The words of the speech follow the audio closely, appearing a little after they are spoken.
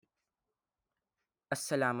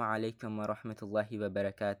Assalamualaikum wa rahmatullahi wa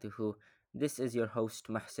barakatuhu. This is your host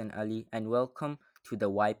Mahsan Ali, and welcome to the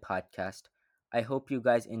Y podcast. I hope you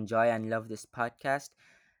guys enjoy and love this podcast,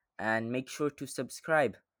 and make sure to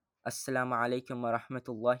subscribe. Assalamualaikum wa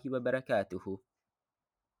rahmatullahi wa barakatuhu.